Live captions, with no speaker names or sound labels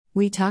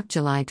We talked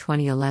July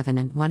 2011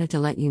 and wanted to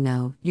let you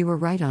know you were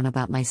right on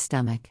about my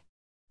stomach.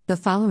 The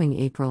following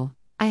April,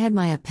 I had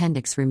my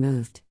appendix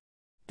removed.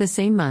 The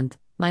same month,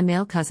 my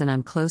male cousin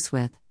I'm close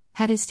with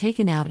had his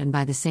taken out and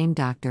by the same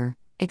doctor,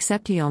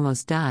 except he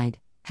almost died,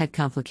 had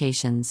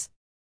complications.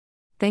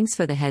 Thanks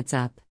for the heads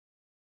up.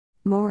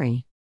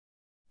 Maury.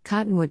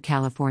 Cottonwood,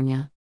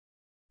 California.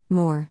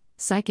 More,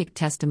 psychic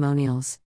testimonials.